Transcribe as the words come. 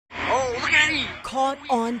Caught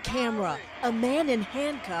on camera, a man in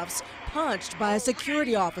handcuffs punched by a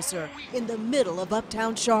security officer in the middle of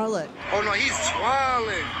Uptown Charlotte. Oh no, he's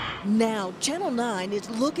swallowing. Now, Channel 9 is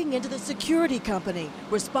looking into the security company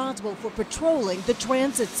responsible for patrolling the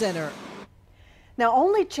transit center. Now,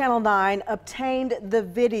 only Channel 9 obtained the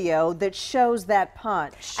video that shows that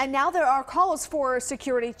punch. And now there are calls for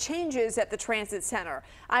security changes at the transit center.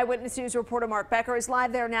 Eyewitness News reporter Mark Becker is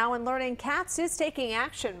live there now and learning Katz is taking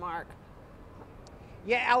action, Mark.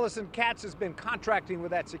 Yeah, Allison, Katz has been contracting with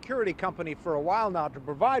that security company for a while now to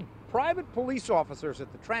provide private police officers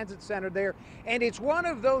at the transit center there. And it's one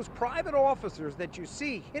of those private officers that you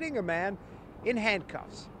see hitting a man in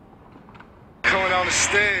handcuffs. Coming down the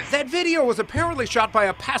stairs. That video was apparently shot by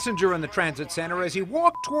a passenger in the transit center as he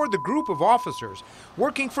walked toward the group of officers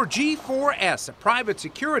working for G4S, a private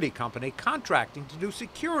security company contracting to do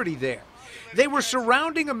security there. They were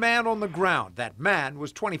surrounding a man on the ground. That man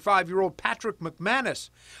was 25-year-old Patrick McManus,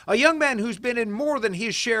 a young man who's been in more than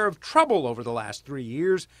his share of trouble over the last 3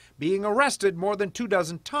 years, being arrested more than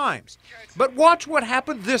 24 times. But watch what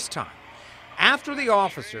happened this time. After the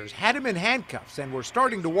officers had him in handcuffs and were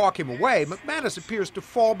starting to walk him away, McManus appears to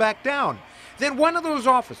fall back down. Then one of those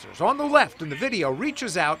officers on the left in the video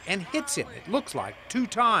reaches out and hits him, it looks like 2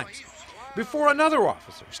 times, before another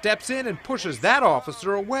officer steps in and pushes that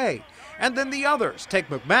officer away. And then the others take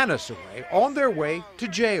McManus away on their way to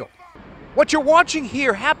jail. What you're watching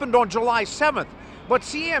here happened on July 7th, but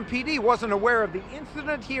CMPD wasn't aware of the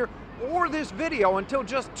incident here or this video until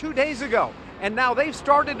just 2 days ago. And now they've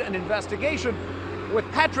started an investigation with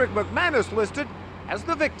Patrick McManus listed as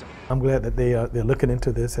the victim. I'm glad that they're looking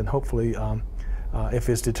into this, and hopefully if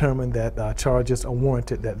it's determined that charges are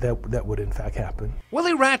warranted, that would in fact happen.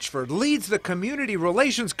 Willie Ratchford leads the Community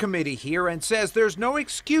Relations Committee here and says there's no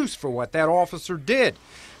excuse for what that officer did.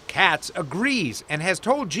 Katz agrees and has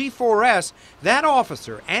told G4S that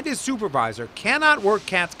officer and his supervisor cannot work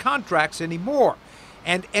Katz contracts anymore.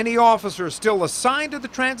 And any officer still assigned to the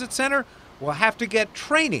transit center will have to get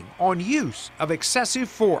training on use of excessive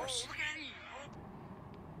force.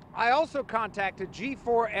 I also contacted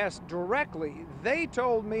G4S directly. They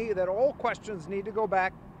told me that all questions need to go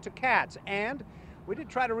back to Katz. And we did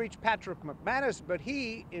try to reach Patrick McManus, but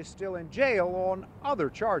he is still in jail on other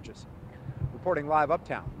charges. Reporting live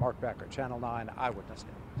Uptown, Mark Becker, Channel 9 Eyewitness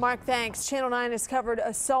News. Mark, thanks. Channel 9 has covered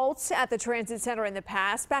assaults at the transit center in the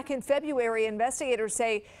past. Back in February, investigators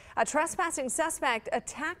say a trespassing suspect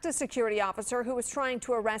attacked a security officer who was trying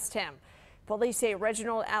to arrest him. Police say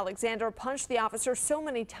Reginald Alexander punched the officer so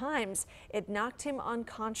many times it knocked him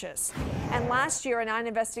unconscious. And last year, a 9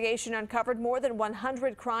 investigation uncovered more than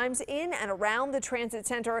 100 crimes in and around the transit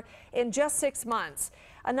center in just 6 months.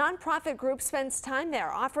 A nonprofit group spends time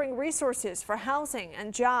there offering resources for housing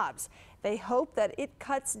and jobs. They hope that it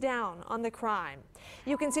cuts down on the crime.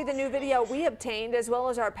 You can see the new video we obtained as well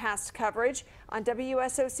as our past coverage on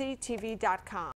WSOCTV.com.